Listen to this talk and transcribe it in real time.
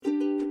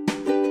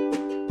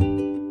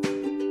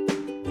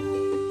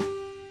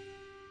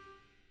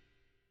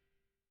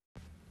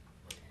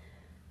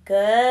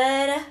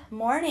Good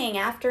morning,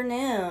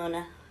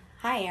 afternoon.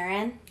 Hi,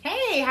 Erin.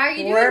 Hey, how are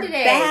you doing We're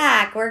today?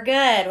 back. We're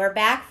good. We're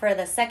back for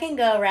the second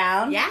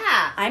go-round.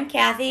 Yeah. I'm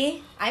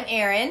Kathy, I'm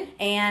Erin.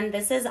 and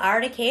this is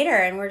Our Decatur,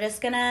 and we're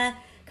just going to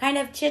kind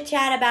of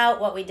chit-chat about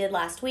what we did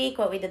last week,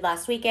 what we did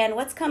last weekend,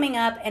 what's coming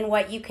up, and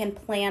what you can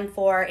plan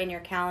for in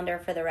your calendar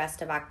for the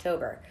rest of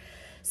October.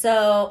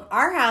 So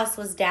our house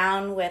was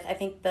down with, I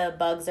think the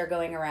bugs are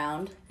going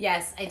around.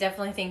 Yes, I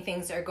definitely think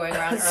things are going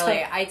around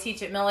early. I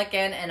teach at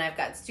Milliken, and I've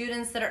got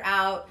students that are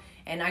out,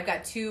 and I've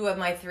got 2 of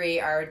my 3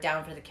 are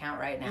down for the count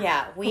right now.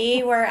 Yeah,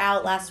 we were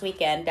out last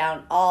weekend,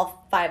 down,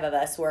 all 5 of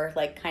us were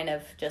like kind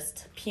of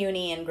just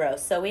puny and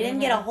gross. So we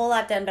didn't get a whole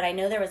lot done, but I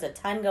know there was a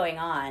ton going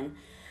on.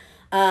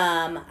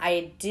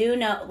 I do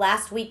know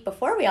last week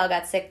before we all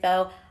got sick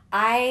though,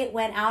 I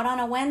went out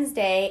on a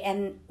Wednesday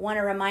and want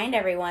to remind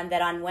everyone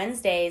that on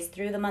Wednesdays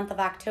through the month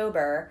of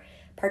October,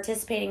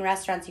 participating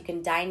restaurants, you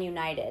can dine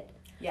united.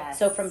 Yes.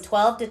 So from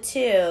 12 to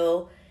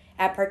 2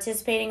 at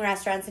participating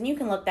restaurants, and you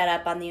can look that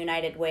up on the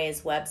United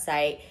Way's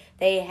website,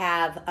 they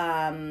have,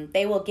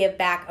 they will give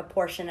back a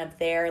portion of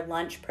their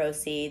lunch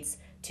proceeds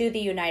to the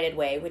United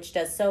Way, which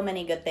does so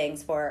many good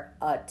things for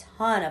a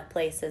ton of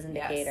places in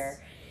Decatur.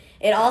 Yes.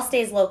 It all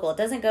stays local. It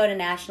doesn't go to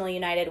National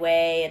United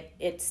Way.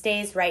 It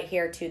stays right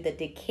here to the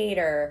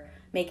Decatur,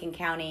 Macon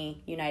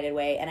County United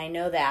Way. And I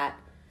know that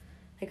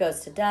it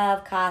goes to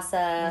Dove,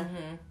 CASA,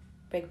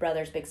 Big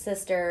Brothers, Big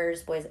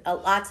Sisters, Boys,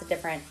 lots of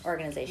different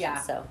organizations. Yeah.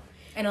 So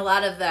And a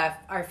lot of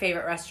our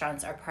favorite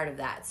restaurants are part of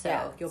that,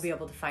 so you'll be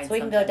able to find we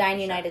can go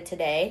Dine United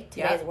today.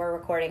 We're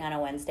recording on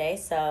a Wednesday.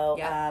 So,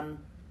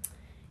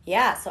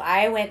 so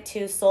I went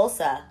to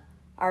Solsa,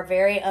 our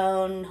very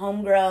own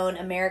homegrown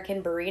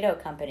American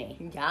burrito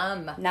company.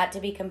 Yum. Not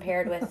to be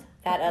compared with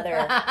that other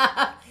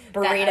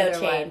burrito That other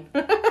chain.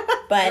 one.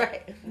 But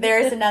Right.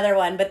 there's another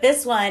one. But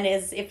this one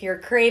is, if you're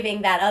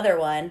craving that other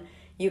one,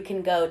 you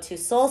can go to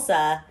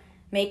Solsa,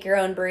 make your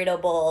own burrito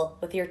bowl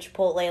with your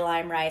Chipotle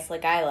lime rice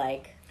like I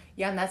like.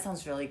 Yum, that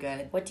sounds really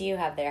good. What do you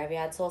have there? Have you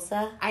had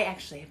Solsa? I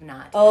actually have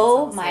not.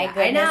 Oh, had salsa my yet.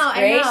 goodness I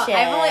know.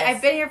 gracious.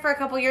 I've been here for a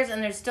couple years,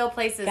 and there's still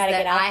places Gotta that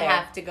get out I there.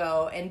 have to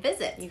go and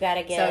visit. You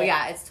gotta get So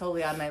yeah, it's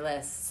totally on my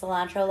list.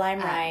 cilantro lime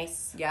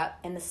rice Yep.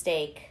 and the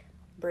steak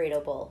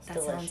burrito bowl. It's That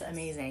delicious. sounds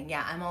amazing.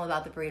 Yeah, I'm all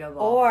about the burrito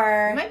bowl.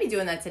 Or we might be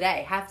doing that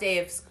today. Half day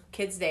of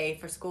kids' day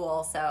for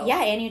school. So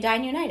yeah, and you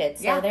dine united.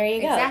 So yeah, there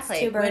you go. Exactly.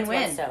 It's 2 birds,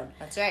 Win-win. 1 stone.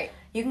 That's right.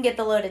 You can get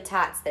the loaded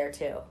tots there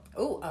too.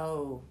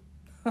 Oh.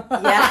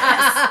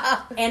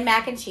 Yes. And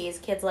mac and cheese.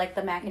 Kids like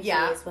the mac and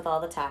Yeah. cheese with all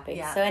the toppings.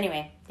 Yeah. So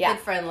anyway, yeah. Kid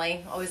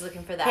friendly. Always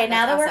looking for that. Okay,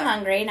 now that That's we're awesome.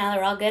 hungry, now that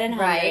we're all good and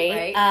hungry,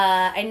 Right.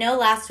 I know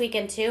last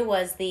weekend too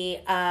was the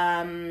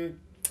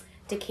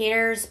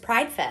Decatur's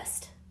Pride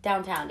Fest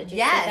downtown. Did you see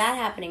Yes. that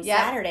happening Yep.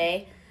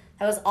 Saturday?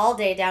 That was all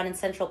day down in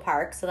Central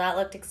Park, so that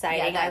looked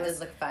exciting. Yeah, I that was does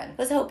look fun.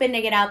 was hoping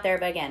to get out there,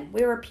 but again,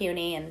 we were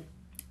puny and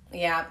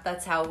Yeah,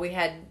 that's how we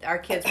had our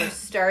kids were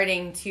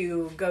starting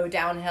to go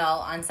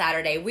downhill on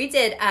Saturday. We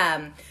did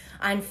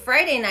on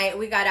Friday night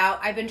we got out.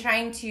 I've been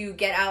trying to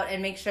get out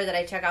and make sure that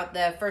I check out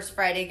the First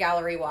Friday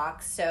gallery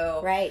walk. So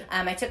Right.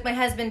 I took my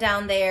husband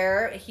down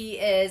there. He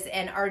is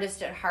an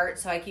artist at heart,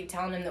 so I keep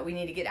telling him that we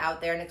need to get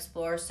out there and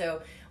explore.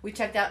 So we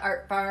checked out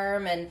Art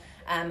Farm and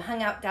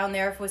hung out down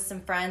there with some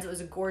friends. It was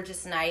a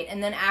gorgeous night.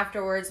 And then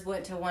afterwards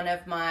went to one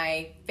of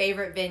my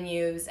favorite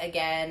venues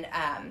again.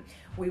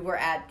 We were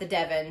at the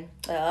Devon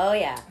oh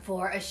yeah.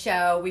 for a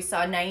show. We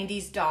saw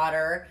 90s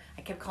Daughter.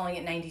 I kept calling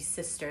it 90s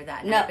Sister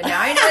that No. night, but now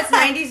I know it's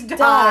 90s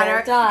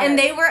Daughter. Daughter. And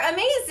they were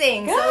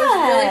amazing. So it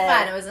was really Good.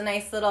 fun. It was a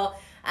nice little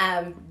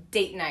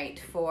date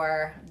night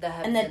for the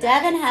husband. And the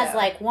Devon has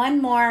like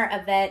one more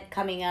event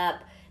coming up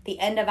the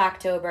end of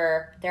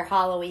October, their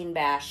Halloween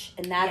bash,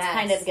 and that's Yes.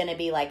 kind of going to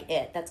be like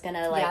it. That's going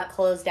to like Yep.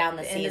 close down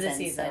the end season. of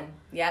the season.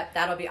 Yep,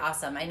 that'll be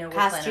awesome. I know we're So,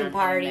 planning costume on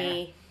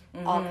party,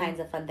 all kinds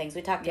of fun things.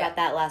 We talked Yep. about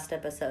that last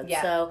episode.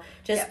 Yep. So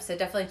just Yep, so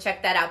definitely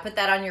check that out. Put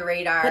that on your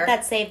radar. put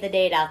that save the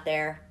date out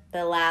there.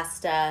 The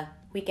last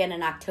weekend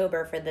in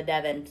October for the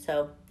Devon.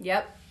 So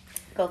Yep.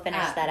 go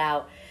finish that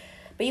out.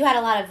 But you had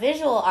a lot of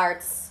visual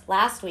arts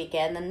last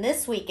weekend, and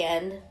this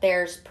weekend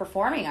there's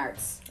performing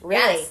arts.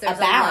 Really, Yes, there's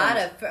abound.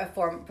 a lot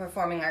of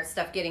performing arts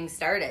stuff getting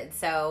started.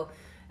 So,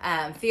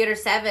 Theater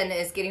 7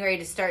 is getting ready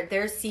to start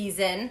their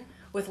season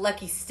with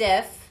Lucky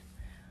Stiff,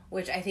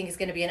 which I think is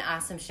going to be an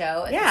awesome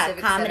show. At the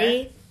Civic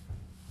comedy. Center.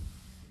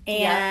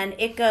 And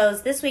it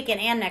goes this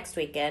weekend and next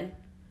weekend,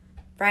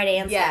 Friday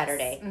and Yes.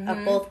 Saturday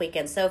of both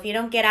weekends. So if you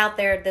don't get out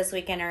there this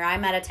weekend, or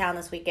I'm out of town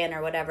this weekend,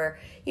 or whatever,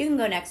 you can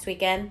go next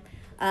weekend.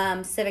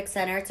 Civic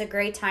Center. It's a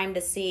great time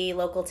to see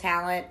local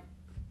talent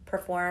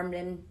performed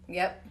and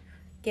Yep.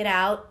 get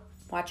out,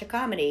 watch a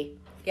comedy.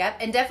 Yep,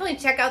 and definitely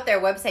check out their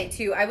website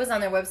too. I was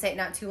on their website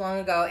not too long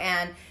ago,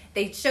 and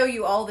they show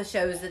you all the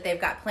shows that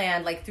they've got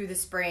planned, like through the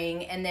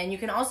spring, and then you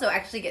can also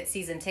actually get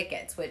season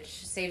tickets,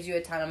 which saves you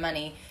a ton of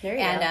money. There you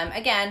go.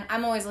 And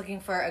I'm always looking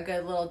for a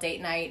good little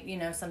date night,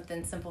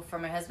 something simple for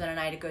my husband and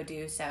I to go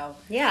do. So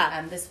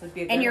this would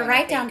be a good And you're one,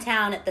 right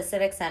downtown at the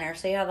Civic Center,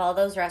 so you have all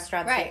those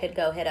restaurants you could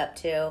go hit up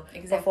to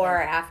before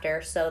or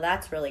after. So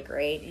that's really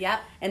great.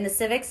 Yep. And the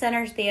Civic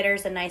Center Theater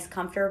is a nice,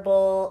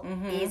 comfortable,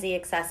 easy,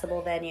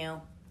 accessible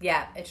venue.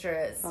 Yeah, it sure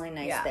is. Really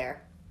nice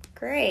there.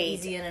 Great.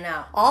 Easy in and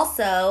out.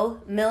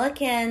 Also,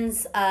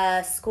 Milliken's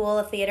School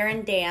of Theater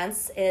and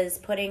Dance is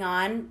putting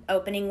on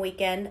opening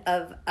weekend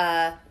of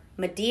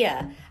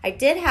Medea. I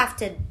did have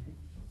to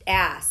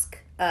ask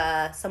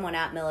someone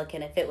at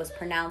Milliken if it was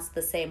pronounced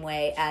the same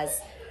way as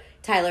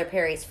Tyler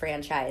Perry's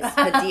franchise,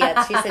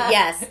 Medea. She said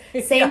yes.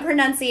 Same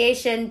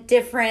pronunciation,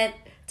 different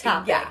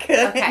topic.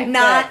 Yeah. Okay,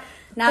 not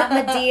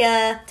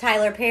Medea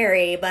Tyler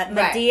Perry, but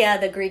Medea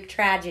the Greek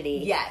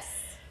tragedy. Yes.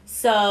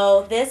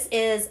 So this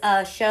is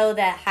a show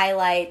that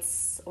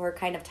highlights or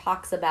kind of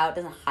talks about,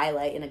 doesn't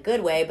highlight in a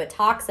good way, but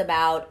talks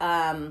about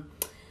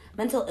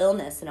mental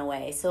illness in a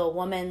way. So a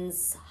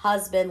woman's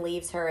husband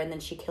leaves her and then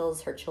she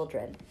kills her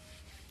children.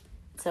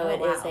 So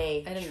it is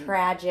a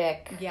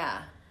tragic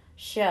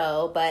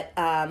show, but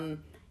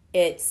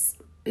it's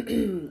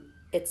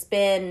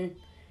been,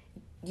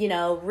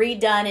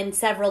 redone in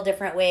several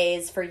different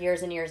ways for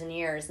years and years and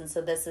years. And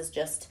so this is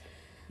just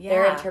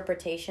their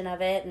interpretation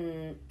of it.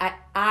 And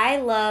I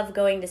love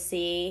going to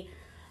see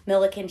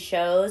Milliken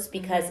shows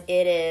because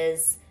it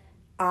is,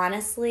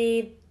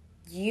 honestly,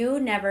 you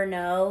never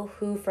know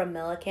who from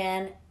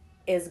Milliken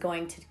is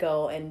going to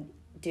go and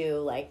do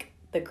like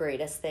the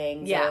greatest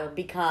things or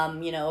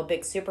become, a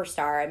big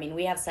superstar. I mean,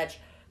 we have such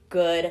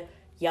good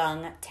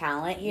young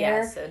talent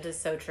here. Yes, it is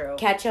so true.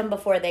 Catch them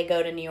before they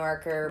go to New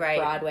York or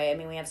Broadway. I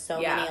mean, we have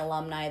so many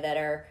alumni that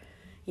are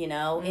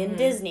in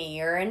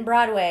Disney or in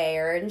Broadway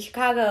or in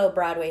Chicago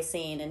Broadway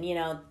scene. And,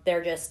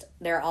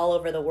 they're all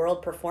over the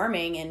world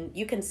performing, and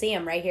you can see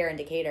them right here in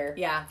Decatur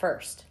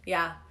first.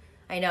 Yeah,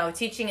 I know.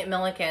 Teaching at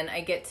Milliken,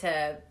 I get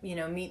to,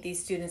 meet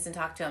these students and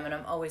talk to them, and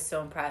I'm always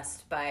so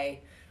impressed by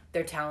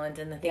their talent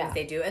and the things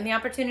they do and the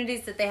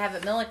opportunities that they have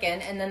at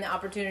Milliken, and then the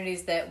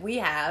opportunities that we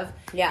have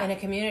in a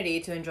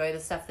community to enjoy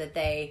the stuff that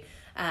they,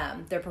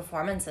 their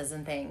performances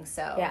and things.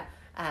 So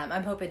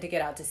I'm hoping to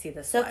get out to see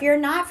this. So if you're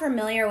not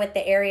familiar with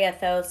the area,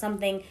 though,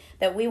 something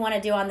that we want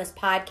to do on this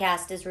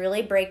podcast is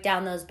really break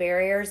down those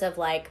barriers of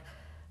like,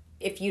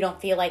 if you don't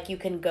feel like you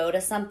can go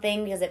to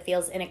something because it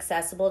feels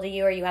inaccessible to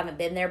you or you haven't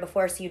been there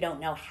before, so you don't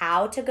know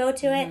how to go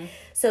to it.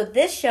 So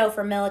this show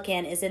for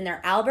Milliken is in their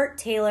Albert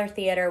Taylor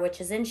Theater,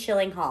 which is in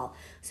Schilling Hall.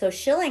 So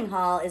Schilling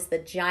Hall is the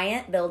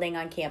giant building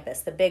on campus,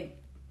 the big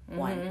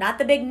one. Not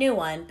the big new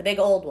one, the big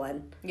old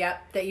one.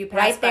 Yep, that you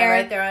pass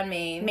right there on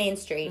Main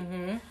Street.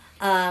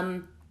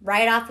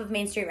 Right off of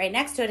Main Street, right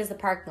next to it is the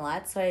parking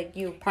lot. So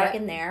you park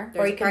in there.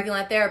 There's a parking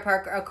lot there,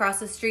 park across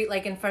the street,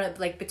 like in front of,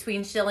 like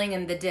between Schilling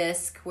and the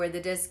Disc, where the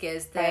Disc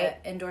is, the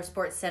Indoor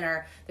Sports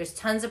Center. There's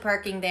tons of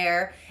parking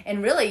there.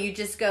 And really, you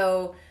just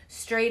go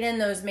straight in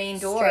those main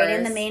doors. Straight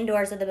in the main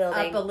doors of the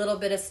building. Up a little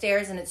bit of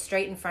stairs, and it's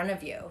straight in front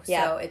of you.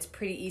 Yeah. So it's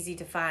pretty easy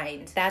to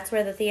find. That's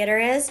where the theater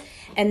is.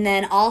 And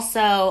then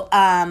also,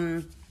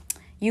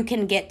 you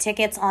can get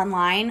tickets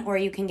online, or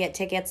you can get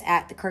tickets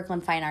at the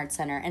Kirkland Fine Arts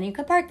Center. And you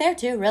could park there,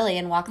 too, really,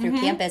 and walk through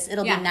campus.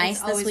 It'll be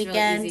nice this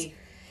weekend. Really easy.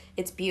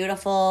 It's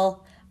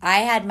beautiful.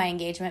 I had my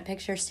engagement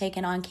pictures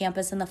taken on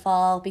campus in the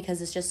fall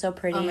because it's just so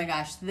pretty. Oh, my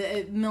gosh.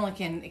 The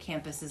Milliken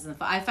campus is in the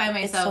fall. I find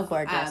myself so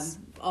gorgeous.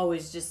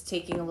 Always just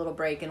taking a little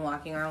break and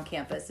walking around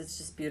campus. It's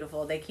just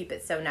beautiful. They keep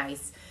it so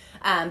nice.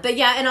 But,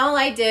 yeah, and all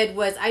I did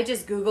was I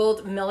just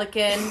Googled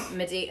Milliken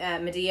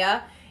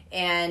Medea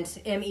and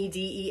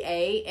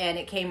MEDEA, and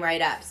it came right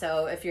up.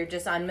 So if you're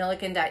just on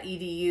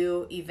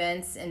milliken.edu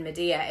events in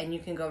Medea, and you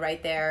can go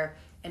right there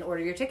and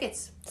order your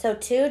tickets. So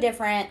 2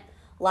 different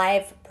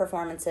live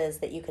performances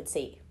that you could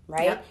see,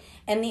 right? Yep.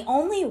 And the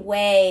only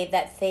way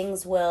that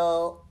things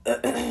will,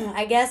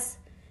 I guess,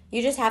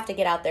 you just have to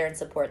get out there and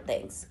support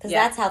things, because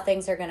that's how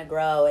things are going to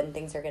grow and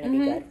things are going to be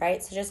good,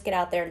 right? So just get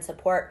out there and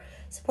support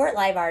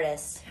live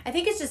artists. I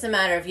think it's just a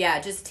matter of,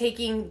 just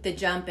taking the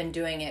jump and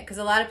doing it. Because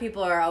a lot of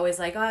people are always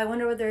like, oh, I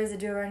wonder what there is to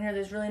do around here.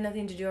 There's really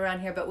nothing to do around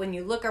here. But when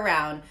you look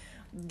around,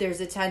 there's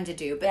a ton to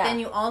do. But then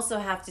you also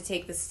have to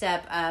take the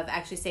step of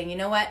actually saying, you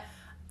know what?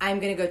 I'm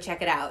going to go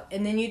check it out.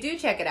 And then you do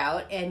check it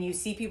out, and you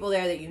see people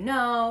there that you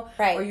know,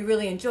 or you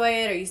really enjoy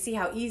it, or you see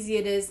how easy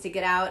it is to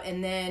get out,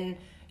 and then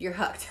you're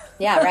hooked.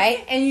 Yeah,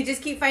 right? And you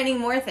just keep finding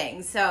more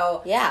things.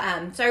 So,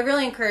 so I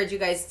really encourage you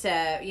guys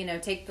to,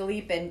 take the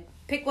leap and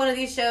pick one of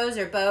these shows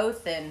or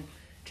both and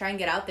try and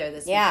get out there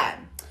this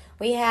weekend.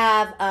 We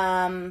have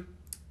a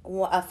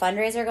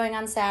fundraiser going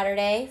on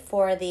Saturday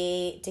for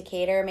the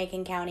Decatur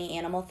Macon County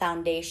Animal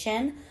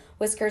Foundation,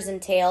 Whiskers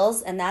and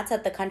Tails, and that's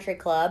at the Country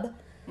Club.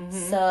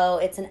 So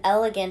it's an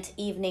elegant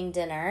evening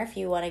dinner if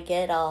you want to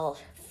get all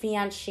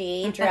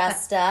fancy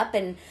dressed up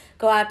and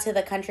go out to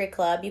the Country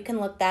Club. You can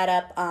look that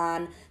up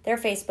on their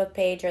Facebook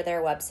page or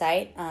their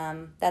website.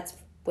 That's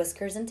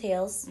Whiskers and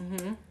Tails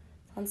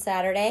on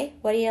Saturday.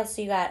 What else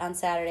you got on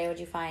Saturday? What'd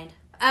you find?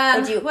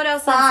 What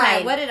else on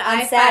Saturday? What did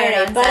I find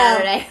on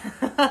Saturday?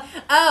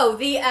 Oh,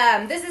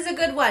 this is a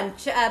good one.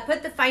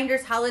 Put the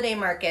Finders Holiday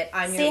Market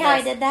on your list. See how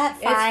I did that?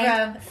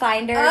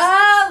 Finders.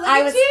 Oh, look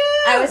at you!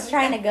 I was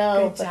trying to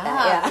go. Good job.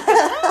 Yeah.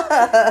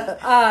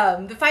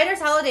 The Finders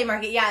Holiday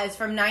Market, it's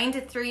from 9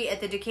 to 3 at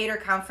the Decatur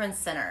Conference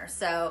Center.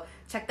 So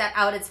check that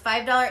out. It's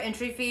 $5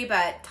 entry fee,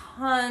 but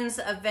tons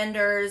of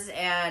vendors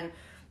and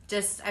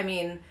just, I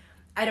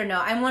don't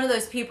know. I'm one of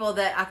those people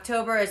that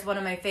October is one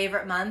of my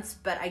favorite months,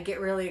 but I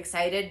get really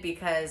excited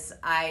because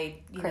I,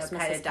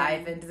 kind of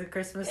dive into the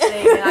Christmas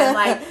thing, and I'm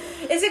like,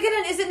 is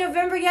it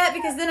November yet?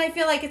 Because then I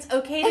feel like it's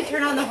okay to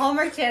turn on the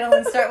Hallmark Channel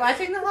and start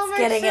watching the Hallmark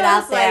shows. Getting it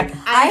out there. Like,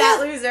 I'm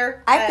that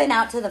loser. I've been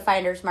out to the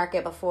Finders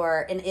Market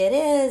before, and it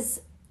is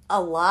a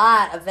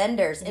lot of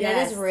vendors, and it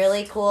is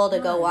really cool to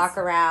go walk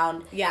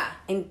around. Yeah.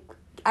 And,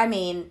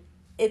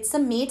 it's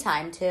some me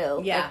time,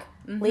 too. Yeah.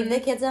 Leave the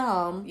kids at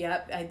home.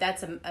 Yep,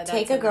 that's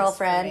take a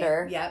girlfriend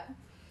or Yep.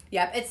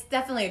 It's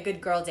definitely a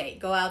good girl date.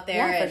 Go out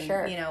there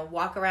and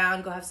walk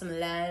around. Go have some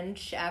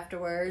lunch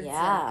afterwards.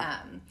 Yeah,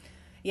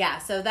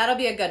 and, so that'll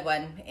be a good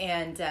one.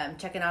 And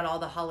checking out all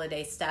the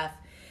holiday stuff.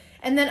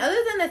 And then other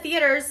than the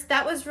theaters,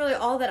 that was really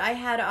all that I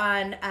had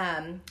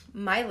on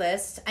my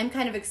list. I'm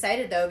kind of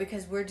excited though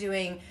because we're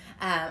doing.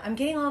 I'm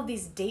getting all of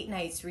these date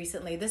nights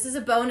recently. This is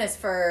a bonus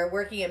for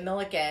working at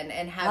Milliken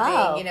and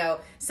having,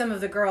 some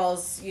of the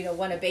girls,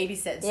 want to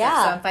babysit and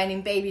stuff. So I'm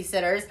finding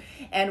babysitters.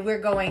 And we're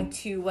going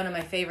to one of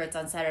my favorites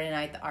on Saturday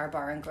night, the R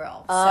Bar and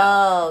Grill.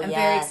 So I'm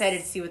very excited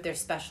to see what their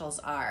specials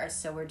are.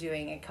 So we're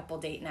doing a couple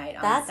date night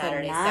on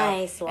Saturday. That's a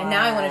nice one. And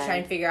now I want to try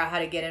and figure out how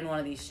to get in one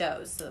of these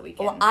shows so that we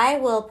can. Well, I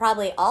will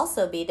probably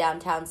also be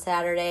downtown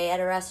Saturday at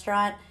a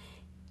restaurant,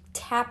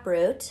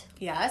 Taproot.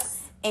 Yes.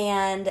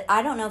 And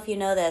I don't know if you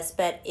know this,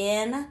 but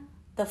in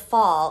the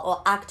fall,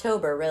 or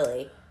October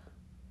really,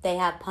 they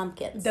have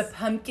pumpkins. The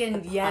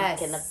pumpkin, yes.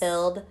 The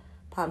filled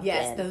pumpkin.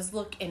 Yes, those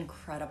look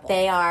incredible.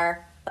 They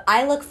are.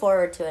 I look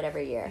forward to it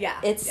every year. Yeah.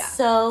 It's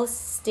so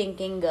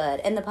stinking good.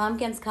 And the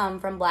pumpkins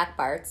come from Black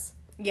Bart's.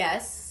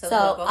 Yes.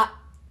 So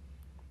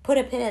put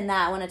a pin in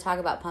that. I want to talk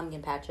about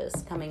pumpkin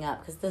patches coming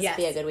up because this would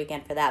be a good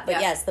weekend for that.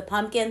 But yes, the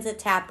pumpkins at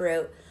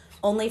Taproot,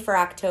 only for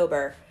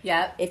October.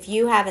 Yep. If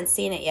you haven't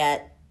seen it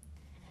yet,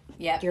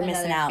 you're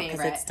missing out because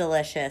it's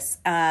delicious.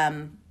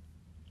 And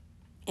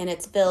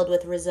it's filled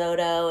with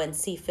risotto and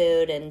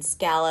seafood and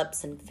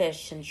scallops and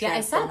fish and shrimp. Yeah,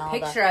 I saw a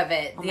picture of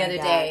it the other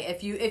day.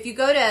 If you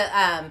go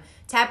to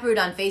Taproot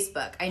on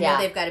Facebook, I know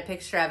they've got a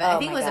picture of it. I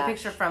think it was a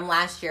picture from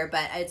last year,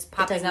 but it's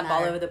popping up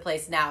all over the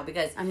place now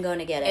because I'm going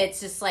to get it. It's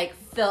just like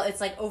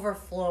it's like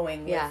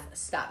overflowing with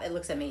stuff. It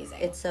looks amazing.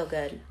 It's so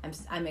good.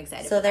 I'm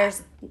excited.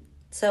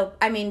 So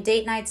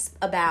date nights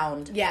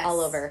abound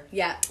all over.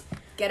 Yeah.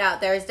 Get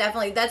out there is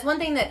definitely that's one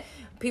thing that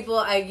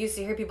I used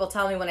to hear people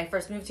tell me when I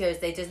first moved here is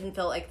they didn't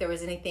feel like there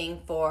was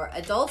anything for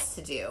adults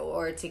to do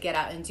or to get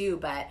out and do,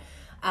 but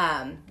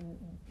I'm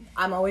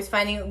always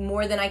finding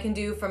more than I can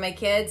do for my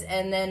kids,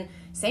 and then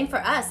same for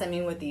us.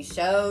 With these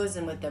shows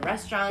and with the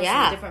restaurants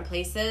and the different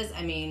places,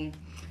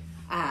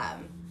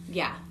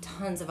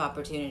 tons of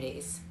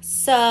opportunities.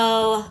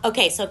 So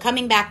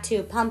coming back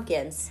to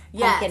pumpkin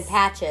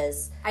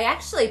patches. I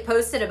actually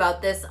posted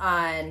about this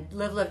on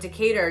Live Love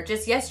Decatur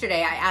just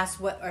yesterday. I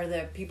asked what are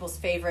the people's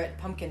favorite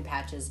pumpkin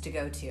patches to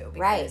go to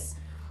because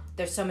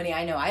there's so many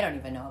I don't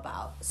even know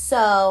about.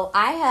 So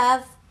I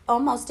have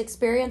almost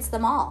experienced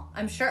them all.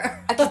 I'm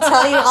sure. I can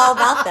tell you all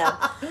about them.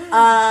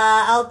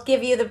 I'll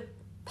give you the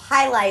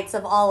highlights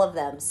of all of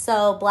them.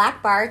 So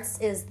Black Bart's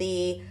is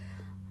the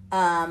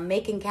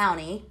Macon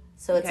County.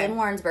 So it's in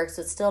Warrensburg,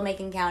 so it's still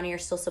Macon County. You're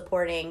still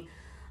supporting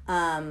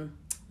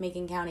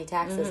Macon County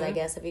taxes, I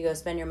guess, if you go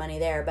spend your money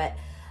there. But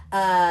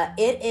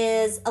it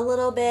is a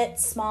little bit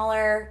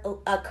smaller,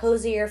 a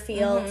cozier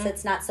feel. So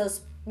it's not so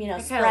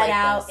spread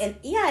out. And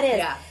it is.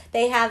 Yeah.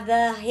 They have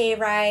the hay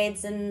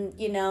rides, and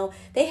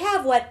they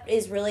have what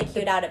is really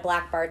cute out at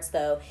Black Bart's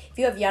though. If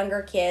you have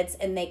younger kids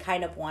and they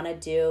kind of want to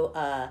do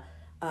a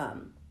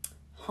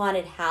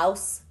haunted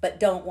house but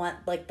don't want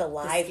like the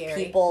live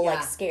people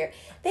like scared,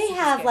 they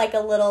have like a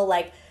little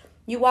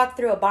you walk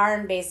through a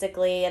barn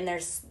basically, and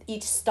there's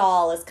each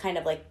stall is kind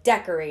of like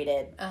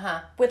decorated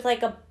with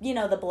like a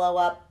the blow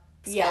up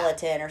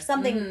skeleton or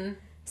something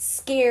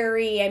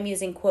scary. I'm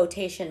using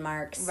quotation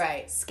marks,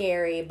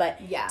 scary, but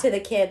to the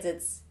kids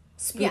it's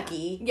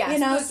spooky.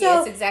 Spooky. So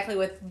it's exactly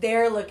what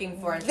they're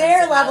looking for in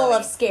their level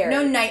of scary.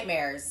 No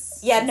nightmares.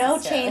 No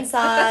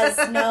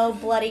chainsaws, no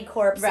bloody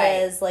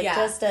corpses.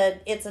 Just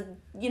it's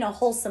a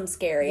wholesome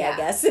scary, I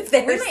guess. If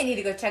we might need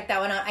to go check that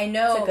one out. I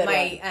know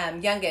my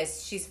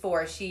youngest, she's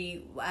 4.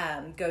 She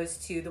goes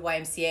to the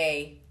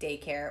YMCA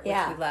daycare, which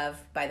we love,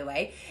 by the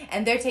way,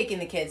 and they're taking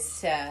the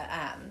kids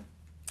to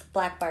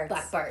Black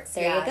Bart's.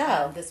 There you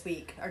go. This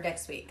week or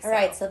next week. All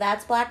right, so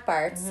that's Black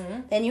Bart's.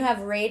 Then you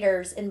have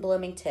Raiders in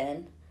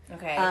Bloomington.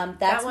 Okay.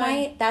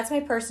 That's my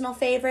personal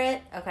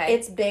favorite. Okay.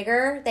 It's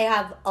bigger. They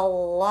have a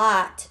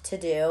lot to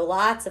do.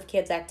 Lots of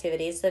kids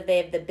activities. So they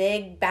have the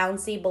big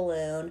bouncy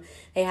balloon.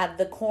 They have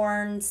the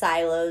corn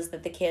silos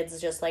that the kids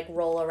just like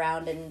roll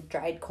around in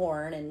dried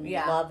corn and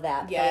love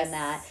that. Playing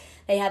that.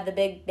 They have a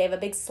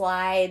big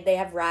slide. They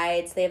have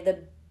rides. They have the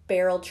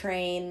barrel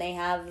train. They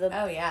have the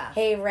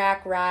hay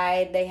rack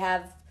ride. They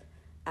have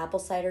apple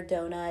cider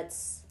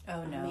donuts.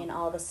 Oh no! I mean,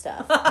 all the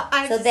stuff.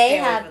 So they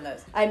have.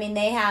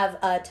 They have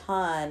a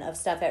ton of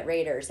stuff at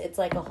Raiders. It's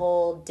like a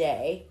whole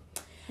day,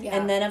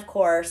 and then of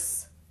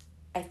course,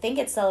 I think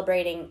it's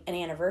celebrating an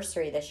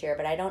anniversary this year,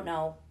 but I don't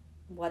know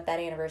what that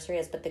anniversary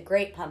is. But the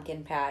Great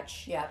Pumpkin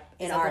Patch,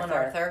 in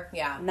Arthur,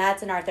 and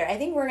that's in Arthur. I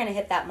think we're gonna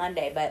hit that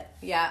Monday, but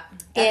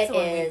that's the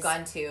one we've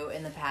gone to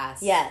in the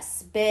past.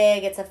 Yes,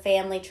 big. It's a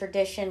family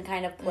tradition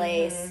kind of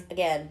place. Mm-hmm.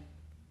 Again,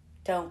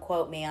 don't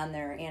quote me on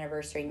their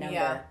anniversary number.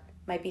 Yeah.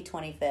 Might be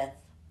 25th.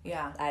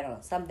 Yeah. I don't know,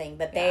 something.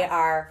 But they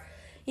are,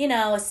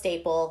 a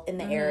staple in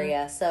the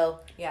area. So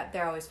yeah,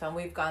 they're always fun.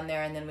 We've gone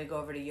there, and then we go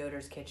over to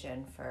Yoder's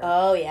Kitchen for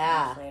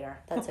later.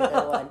 That's a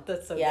good one.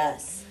 That's so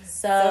good.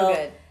 So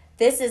good.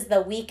 This is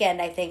the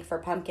weekend, I think, for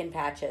pumpkin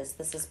patches.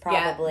 This is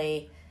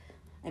probably,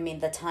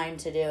 the time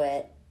to do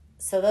it.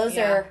 So those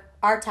are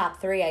our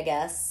top 3, I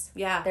guess.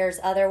 Yeah. There's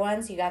other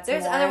ones. You got some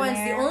There's more other ones.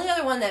 there? The only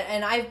other one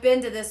and I've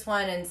been to this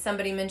one, and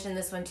somebody mentioned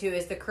this one too,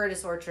 is the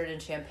Curtis Orchard in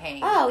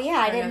Champaign. Oh, yeah.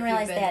 I didn't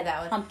realize they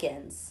had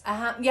pumpkins.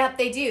 Yeah,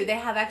 they do. They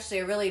have actually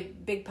a really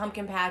big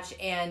pumpkin patch,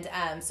 and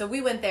so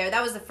we went there.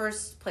 That was the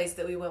first place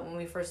that we went when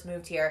we first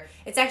moved here.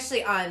 It's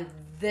actually on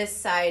this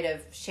side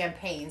of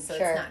Champaign, so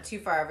it's not too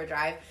far of a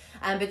drive.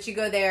 But you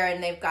go there,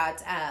 and they've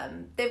got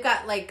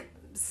like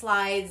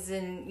slides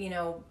and,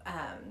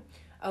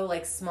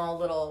 like small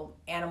little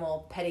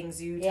animal petting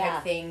zoo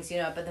type things,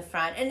 up at the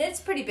front. And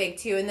it's pretty big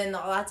too. And then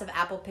lots of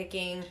apple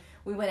picking.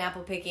 We went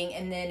apple picking.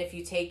 And then if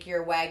you take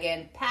your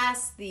wagon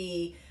past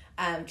the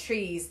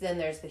trees, then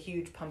there's the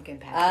huge pumpkin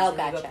patches. Oh,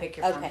 gotcha. You go pick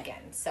your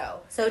pumpkin.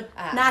 So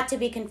not to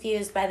be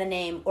confused by the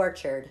name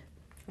orchard.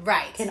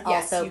 Right. Can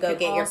also go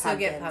get your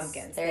pumpkins. Get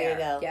pumpkins. There you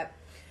go. Yep.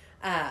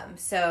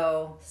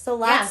 So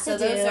lots to do.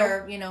 So those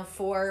are,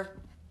 4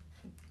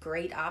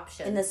 great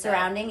options in the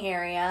surrounding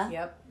area.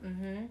 Yep.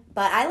 Mm-hmm.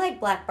 But I like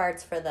Black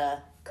Bart's for the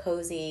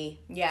cozy,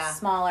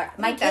 smaller.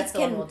 My kids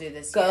can we'll do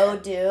this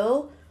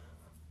do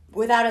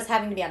without us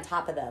having to be on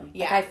top of them.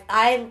 Yeah, like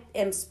I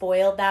am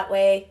spoiled that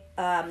way.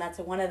 That's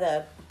one of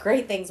the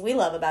great things we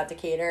love about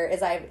Decatur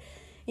is I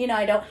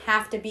don't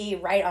have to be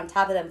right on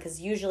top of them because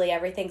usually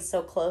everything's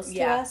so close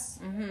to us.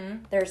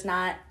 Mm-hmm. There's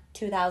not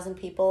 2,000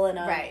 people in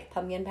a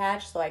pumpkin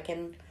patch, so I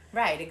can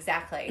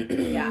exactly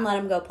let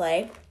them go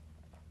play.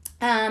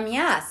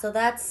 So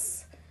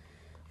that's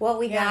what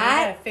we got. We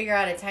gotta figure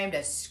out a time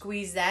to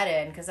squeeze that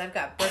in because I've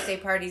got birthday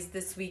parties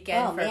this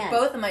weekend for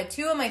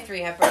 2 of my 3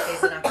 have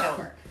birthdays in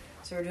October.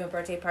 So we're doing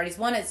birthday parties.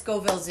 One at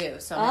Scoville Zoo.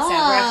 So I'm excited.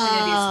 We're actually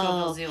gonna be at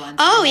Scoville Zoo on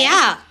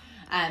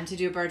Sunday. To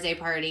do a birthday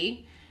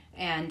party.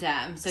 And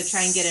so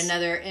try and get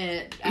another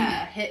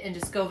hit into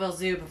Scoville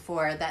Zoo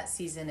before that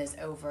season is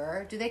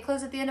over. Do they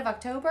close at the end of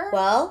October?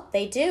 Well,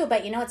 they do,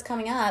 but what's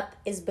coming up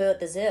is Boo at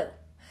the Zoo.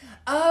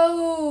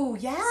 Oh,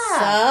 yeah.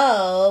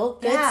 So,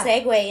 good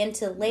segue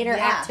into later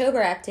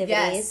October activities.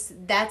 Yes,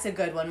 that's a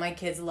good one. My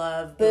kids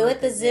love Boo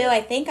at the Zoo.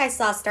 I think I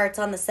saw starts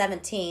on the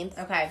 17th.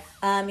 Okay.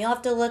 You'll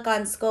have to look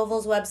on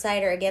Scoville's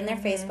website or, again, their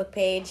Facebook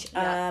page.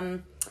 Yeah.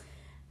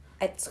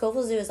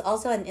 Scoville Zoo is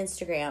also on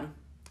Instagram.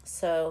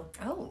 So,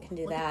 you can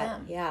do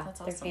that. Yeah,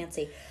 that's awesome. They're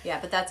fancy. Yeah,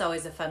 but that's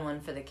always a fun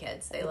one for the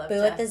kids. They love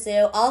Boo at the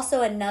Zoo.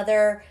 Also,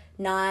 another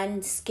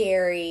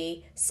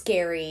non-scary,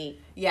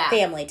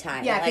 family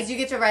time. Yeah, because you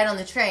get to ride on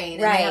the train,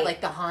 and they have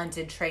like the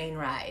haunted train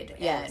ride.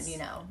 Yes.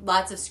 And,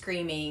 lots of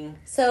screaming.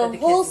 So,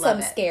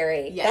 wholesome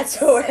scary. Yes,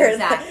 that's what we're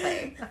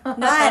exactly.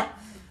 Not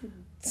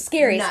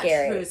scary. Not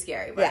true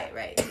scary.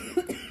 Right.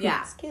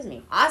 Yeah. Excuse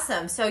me.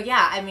 Awesome. So,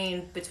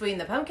 between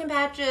the pumpkin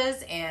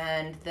patches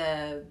and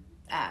the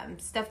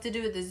stuff to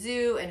do at the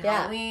zoo and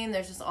Halloween,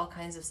 there's just all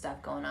kinds of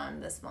stuff going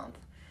on this month.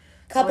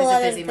 Couple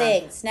other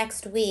things.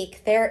 Next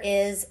week, there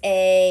is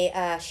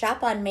a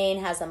Shop on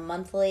Main has a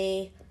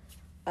monthly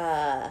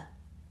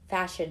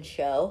fashion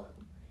show.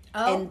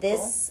 And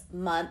this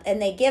month,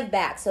 and they give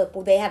back. So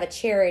they have a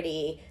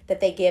charity that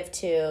they give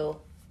to,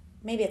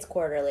 maybe it's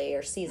quarterly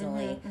or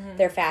seasonally,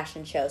 their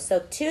fashion show.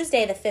 So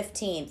Tuesday the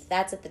 15th,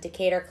 that's at the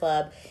Decatur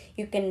Club.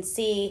 You can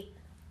see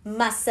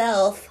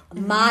myself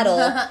model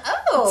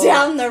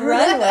down the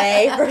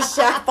runway for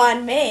Shop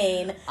on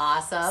Main.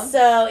 Awesome.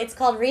 So it's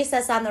called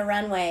Recess on the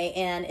Runway,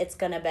 and it's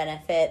going to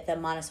benefit the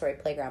Montessori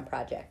Playground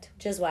Project,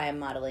 which is why I'm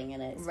modeling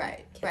in it.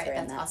 Right.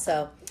 That's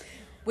awesome.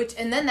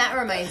 And then that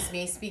reminds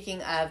me,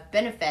 speaking of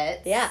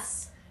benefits.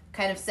 Yes.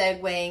 Kind of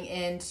segueing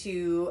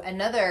into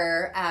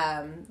another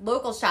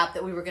local shop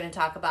that we were going to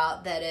talk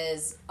about that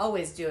is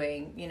always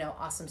doing,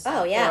 awesome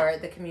stuff for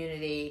the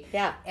community.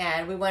 Yeah.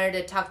 And we wanted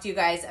to talk to you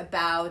guys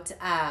about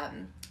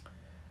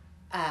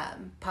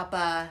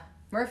Papa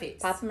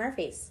Murphy's. Papa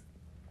Murphy's.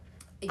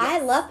 Yes. I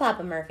love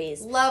Papa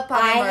Murphy's. Love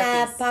Papa Murphy's. I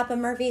have Papa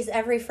Murphy's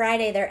every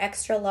Friday. They're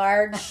extra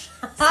large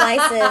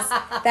slices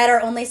that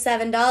are only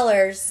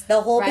 $7.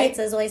 The whole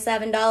pizza is only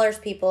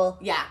 $7, people.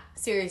 Yeah,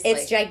 seriously.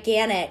 It's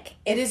gigantic.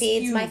 It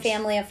feeds huge. my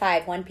family of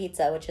 5, one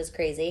pizza, which is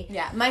crazy.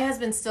 Yeah, my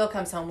husband still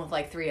comes home with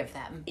like 3 of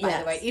them, by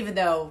the way, even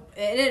though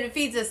it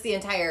feeds us the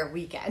entire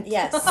weekend.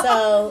 Yes,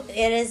 so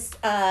it is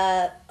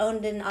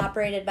owned and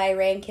operated by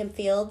Ray and Kim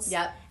Fields.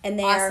 Yep. And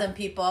they awesome are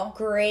people.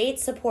 Great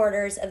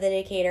supporters of the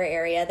Decatur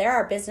area. They're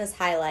our business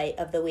highlight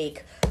of the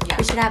week. Yeah.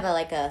 We should have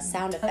a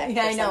sound effect.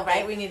 Yeah, I know,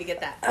 right? We need to get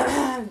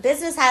that.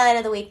 Business highlight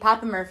of the week,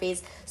 Papa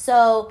Murphy's.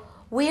 So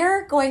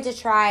we're going to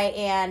try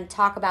and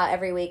talk about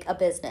every week a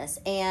business.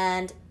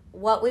 And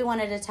what we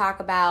wanted to talk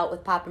about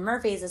with Papa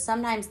Murphy's is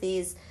sometimes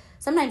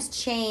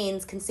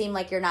chains can seem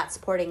like you're not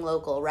supporting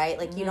local, right?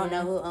 Like you don't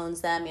know who owns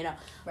them, Right.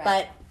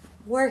 But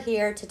we're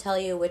here to tell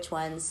you which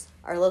ones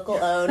are local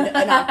owned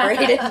and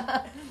operated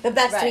the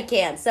best we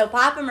can. So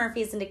Papa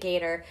Murphy's in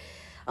Decatur,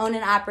 owned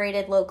and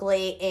operated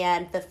locally,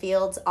 and the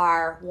Fields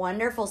are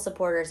wonderful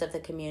supporters of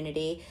the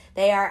community.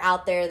 They are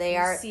out there.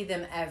 You see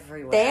them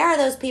everywhere. They are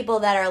those people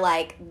that are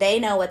like, they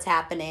know what's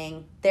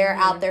happening. They're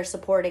out there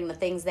supporting the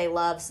things they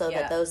love so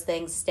that those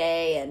things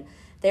stay, and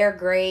they're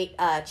great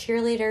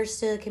cheerleaders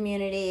to the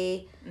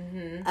community.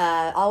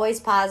 Always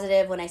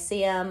positive when I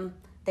see them.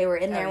 They were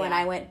in there when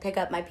I went to pick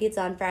up my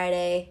pizza on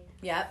Friday.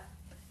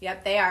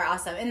 Yep, they are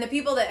awesome. And the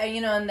people that,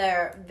 and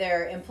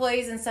their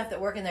employees and stuff that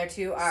work in there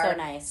too are so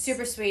nice.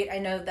 Super sweet. I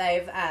know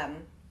they've,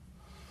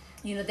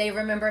 they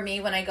remember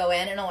me when I go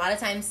in, and a lot of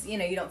times, you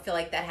don't feel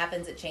like that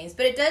happens at chains,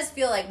 but it does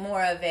feel like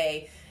more of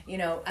a, a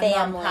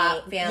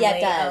mom-pop family. Yeah,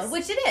 it does.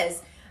 Which it is.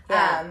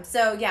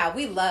 Yeah.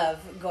 We love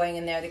going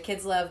in there. The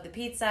kids love the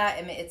pizza.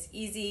 I mean, it's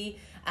easy.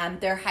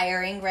 They're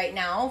hiring right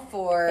now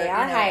for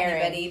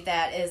anybody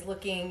that is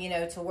looking,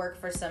 to work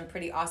for some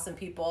pretty awesome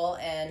people,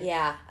 and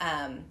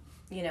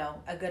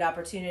a good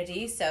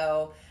opportunity.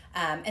 So,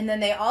 and then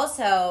they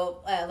also,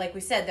 like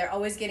we said, they're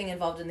always getting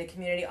involved in the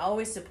community,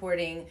 always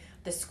supporting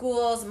the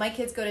schools. My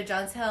kids go to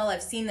Johns Hill.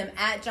 I've seen them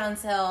at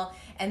Johns Hill.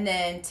 And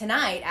then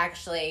tonight,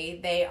 actually,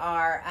 they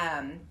are,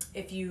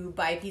 if you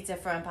buy pizza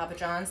from Papa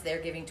John's,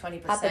 they're giving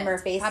 20%. Papa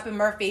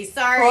Murphy's.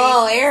 Sorry.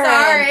 Oh, Aaron.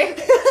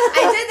 Sorry.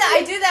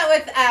 I do that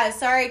with,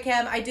 sorry,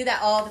 Kim. I do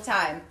that all the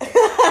time.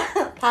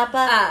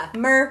 Papa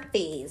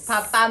Murphy's.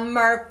 Papa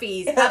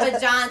Murphy's. Papa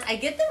John's. I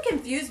get them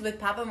confused with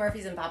Papa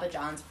Murphy's and Papa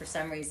John's for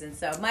some reason.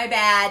 So, my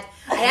bad.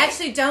 I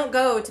actually don't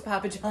go to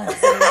Papa John's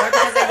anymore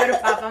because I go to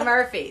Papa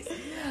Murphy's.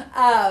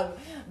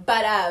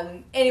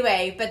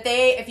 Anyway,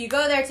 if you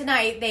go there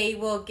tonight, they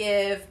will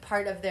give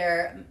part of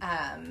their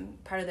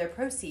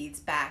proceeds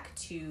back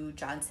to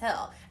Johns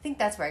Hill. I think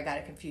that's where I got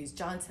it confused.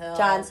 Johns Hill.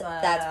 That's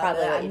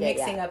probably what you did.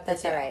 Mixing up the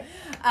two. That's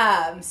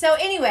all right. So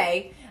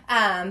anyway,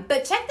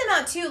 but check them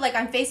out too. Like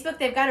on Facebook,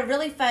 they've got a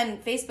really fun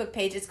Facebook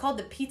page. It's called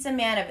the Pizza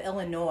Man of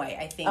Illinois,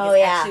 I think.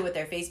 Actually what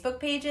their Facebook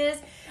page is.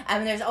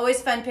 There's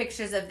always fun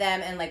pictures of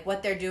them and like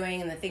what they're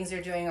doing and the things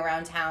they're doing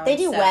around town. They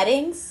do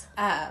weddings.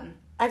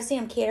 I've seen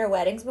them cater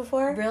weddings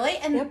before. Really?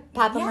 And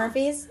Papa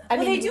Murphy's.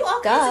 They do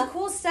all kinds of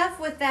cool stuff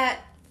with that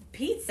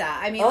pizza.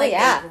 I mean, they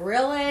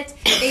grill it.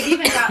 They've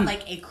even got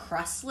like a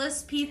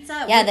crustless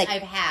pizza, which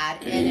I've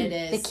had, and it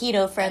is the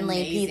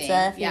keto-friendly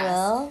pizza, if you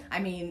will. I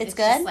mean, it's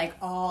good. Just like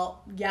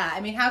all,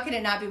 I mean, how can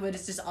it not be when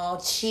it's just all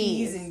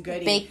cheese and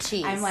goodies? Baked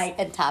cheese. I'm like,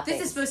 and toppings.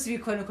 This is supposed to be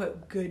quote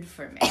unquote good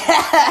for me.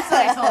 That's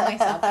what I told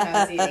myself when I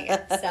was eating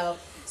it.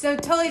 So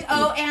totally.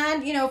 Oh,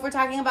 and if we're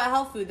talking about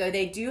health food, though,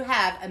 they do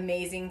have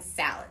amazing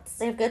salads.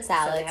 They have good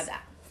salads. So they have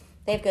that.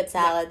 They have good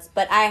salads,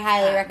 but I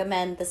highly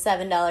recommend the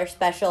 $7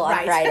 special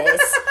on Fridays.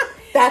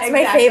 That's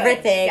my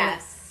favorite thing.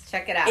 Yes,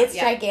 check it out. It's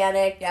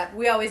gigantic. Yeah,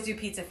 we always do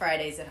pizza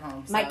Fridays at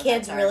home. So my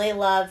kids really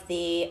love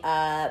the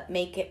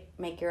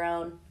make your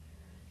own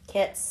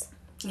kits.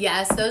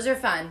 Yes, those are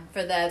fun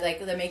for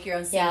the make your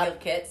own cereal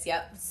kits.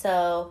 Yep.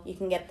 So you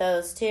can get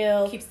those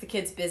too. Keeps the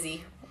kids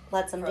busy.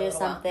 Lets them do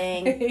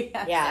something.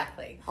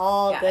 Exactly.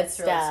 All good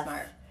stuff. Really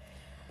smart.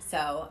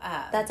 So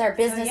that's our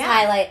business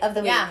highlight of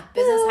the week. Yeah,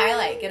 business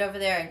highlight. Get over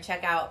there and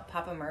check out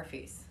Papa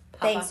Murphy's.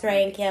 Thanks,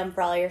 Ray and Kim,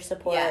 for all your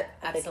support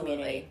of the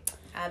community.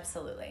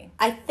 Absolutely.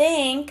 I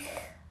think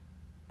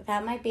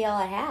that might be all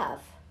I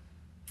have.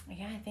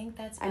 Yeah, I think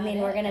that's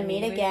we're going to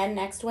meet again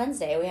next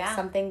Wednesday. We have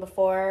something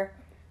before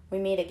we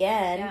meet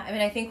again. Yeah,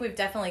 I think we've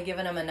definitely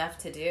given them enough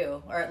to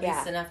do, or at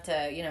least enough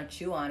to,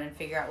 chew on and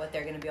figure out what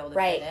they're going to be able to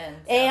fit in.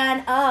 So.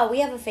 And we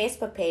have a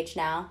Facebook page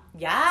now.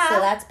 Yeah. So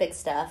that's big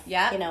stuff.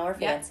 Yeah. We're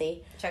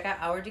fancy. Check out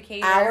Our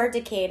Decatur. Our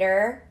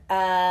Decatur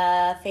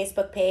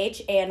Facebook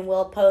page, and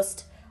we'll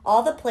post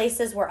all the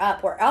places we're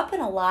up. We're up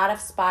in a lot of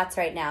spots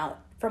right now.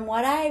 From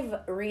what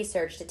I've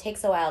researched, it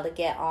takes a while to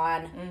get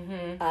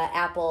on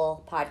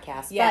Apple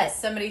Podcasts.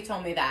 Yes, somebody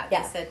told me that.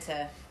 They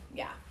said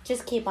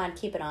just keep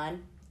it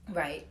on.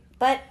 Right.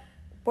 But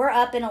we're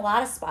up in a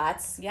lot of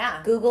spots.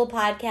 Yeah. Google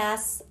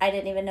Podcasts, I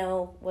didn't even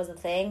know was a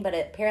thing, but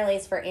apparently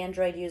it's for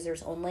Android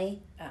users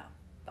only. Oh.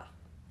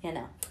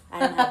 I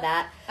don't have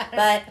that.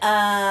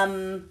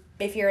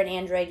 if you're an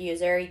Android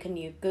user, you can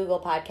use Google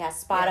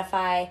Podcasts,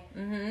 Spotify.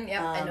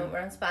 Yep, I know we're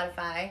on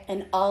Spotify.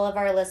 And all of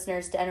our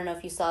listeners, I don't know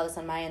if you saw this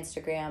on my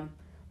Instagram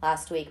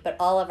last week, but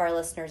all of our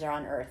listeners are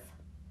on Earth.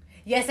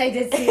 Yes, I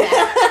did see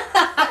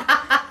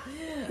that.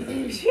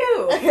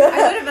 Phew. I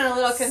would have been a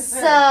little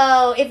concerned.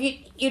 So if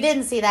you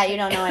didn't see that, you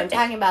don't know what I'm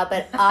talking about,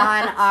 but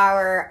on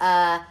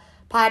our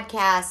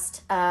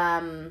podcast, I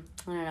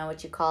don't know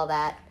what you call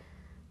that,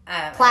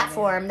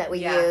 platform that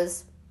we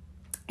use,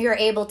 you're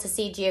able to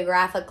see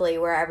geographically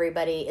where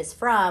everybody is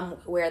from,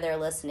 where they're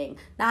listening.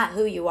 Not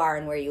who you are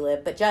and where you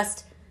live, but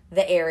just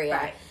the area.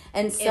 Right.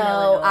 And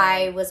so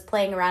I was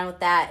playing around with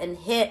that and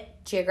hit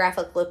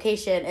geographic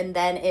location, and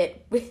then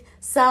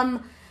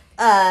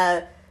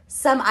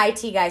some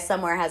IT guy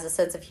somewhere has a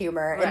sense of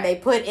humor, and they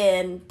put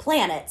in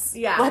planets.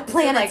 Yeah. What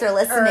planets are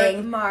listening.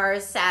 Earth,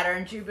 Mars,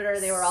 Saturn,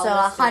 Jupiter, they were all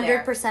listed. So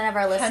 100% of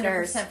our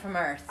 100% from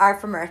Earth. Are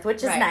from Earth,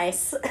 which is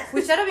nice.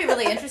 Which that'll be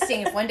really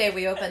interesting if one day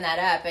we open that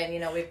up and,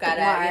 we've got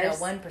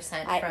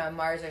 1% from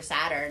Mars or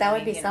Saturn. That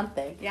would be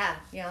something. Yeah,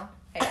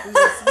 Hey,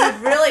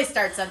 we'd really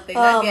start something.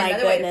 That'd be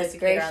another way to put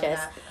together on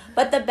that.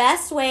 But the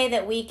best way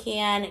that we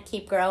can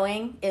keep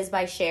growing is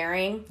by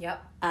sharing.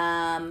 Yep.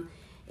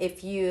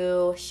 If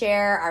you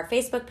share our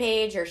Facebook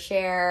page or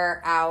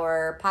share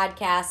our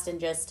podcast and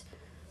just,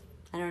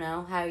 I don't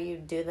know how you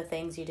do the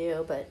things you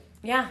do, but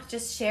yeah,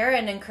 just share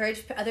and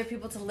encourage other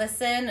people to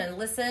listen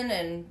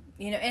and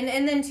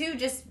and then too,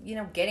 just,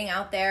 getting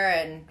out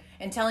there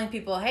and telling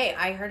people, hey,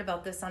 I heard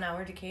about this on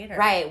Our Decatur.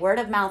 Right. Word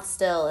of mouth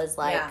still is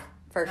for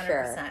 100%,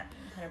 sure.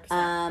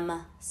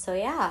 100%. So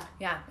yeah.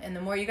 Yeah. And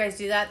the more you guys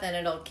do that, then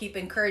it'll keep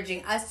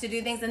encouraging us to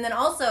do things. And then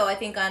also I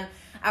think on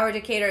Our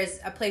Decatur is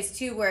a place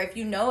too where if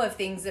you know of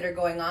things that are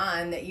going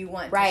on that you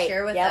want to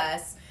share with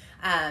us,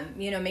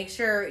 make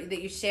sure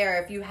that you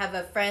share. If you have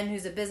a friend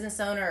who's a business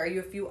owner, or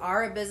if you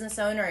are a business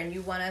owner and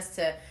you want us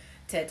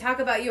to talk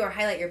about you or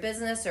highlight your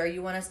business, or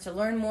you want us to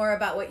learn more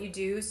about what you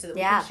do so that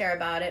we can share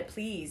about it,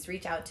 please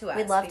reach out to us.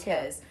 We'd love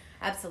to.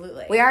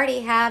 Absolutely. We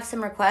already have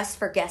some requests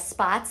for guest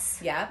spots.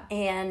 Yeah.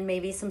 And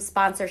maybe some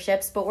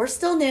sponsorships, but we're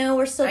still new.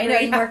 We're still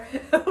green. We're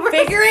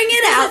figuring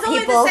it out, people.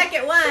 This is only the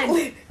second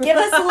one. Give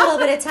us a little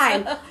bit of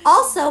time.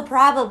 Also,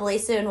 probably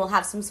soon we'll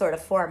have some sort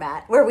of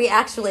format where we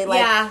actually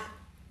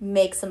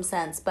make some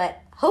sense. But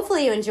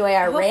hopefully you enjoy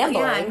our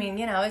rambling. Yeah, I mean,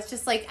 it's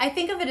just like, I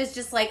think of it as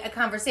just like a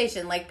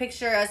conversation. Like,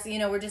 picture us,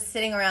 we're just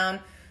sitting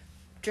around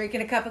drinking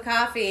a cup of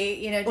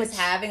coffee, just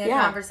having a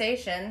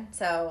conversation.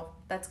 So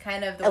that's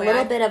kind of the way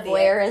little bit of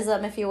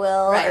voyeurism, if you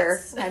will, or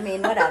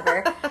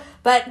whatever.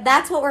 But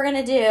that's what we're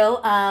gonna do.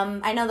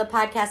 I know the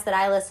podcasts that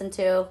I listen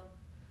to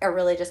are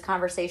really just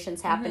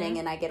conversations happening,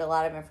 and I get a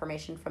lot of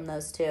information from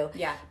those too.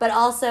 Yeah. But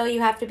also,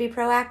 you have to be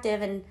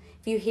proactive, and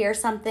if you hear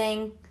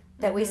something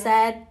that we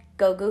said,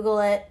 go Google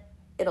it.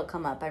 It'll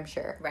come up, I'm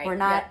sure. Right. We're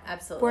not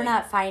absolutely. We're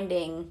not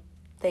finding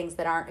things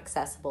that aren't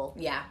accessible.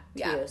 Yeah.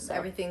 To you, so.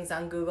 Everything's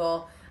on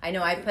Google. I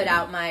know I put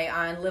out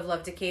on Live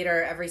Love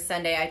Decatur every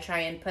Sunday. I try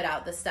and put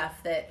out the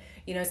stuff that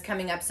is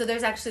coming up. So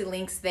there's actually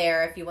links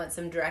there if you want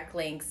some direct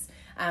links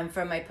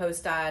from my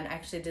post on. I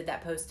actually did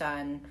that post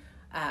on.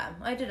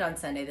 I did it on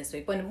Sunday this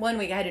week. One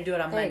week I had to do it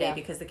on Monday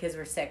because the kids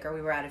were sick or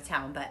we were out of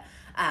town. But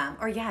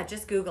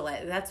just Google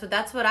it.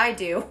 That's what I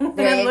do when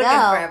I'm looking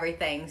for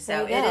everything.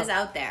 So it is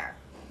out there.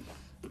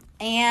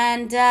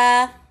 And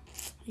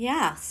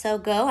so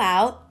go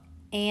out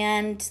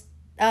and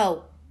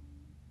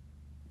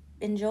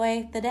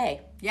enjoy the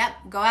day. Yep.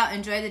 Go out,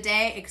 enjoy the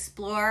day,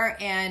 explore,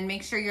 and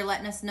make sure you're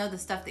letting us know the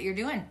stuff that you're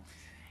doing.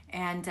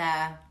 And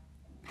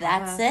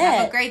that's it.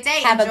 Have a great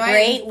day. Have a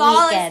great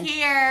Fall weekend. Is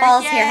here.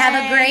 Fall is here.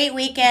 Have a great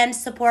weekend.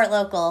 Support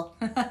local.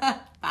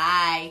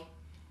 Bye.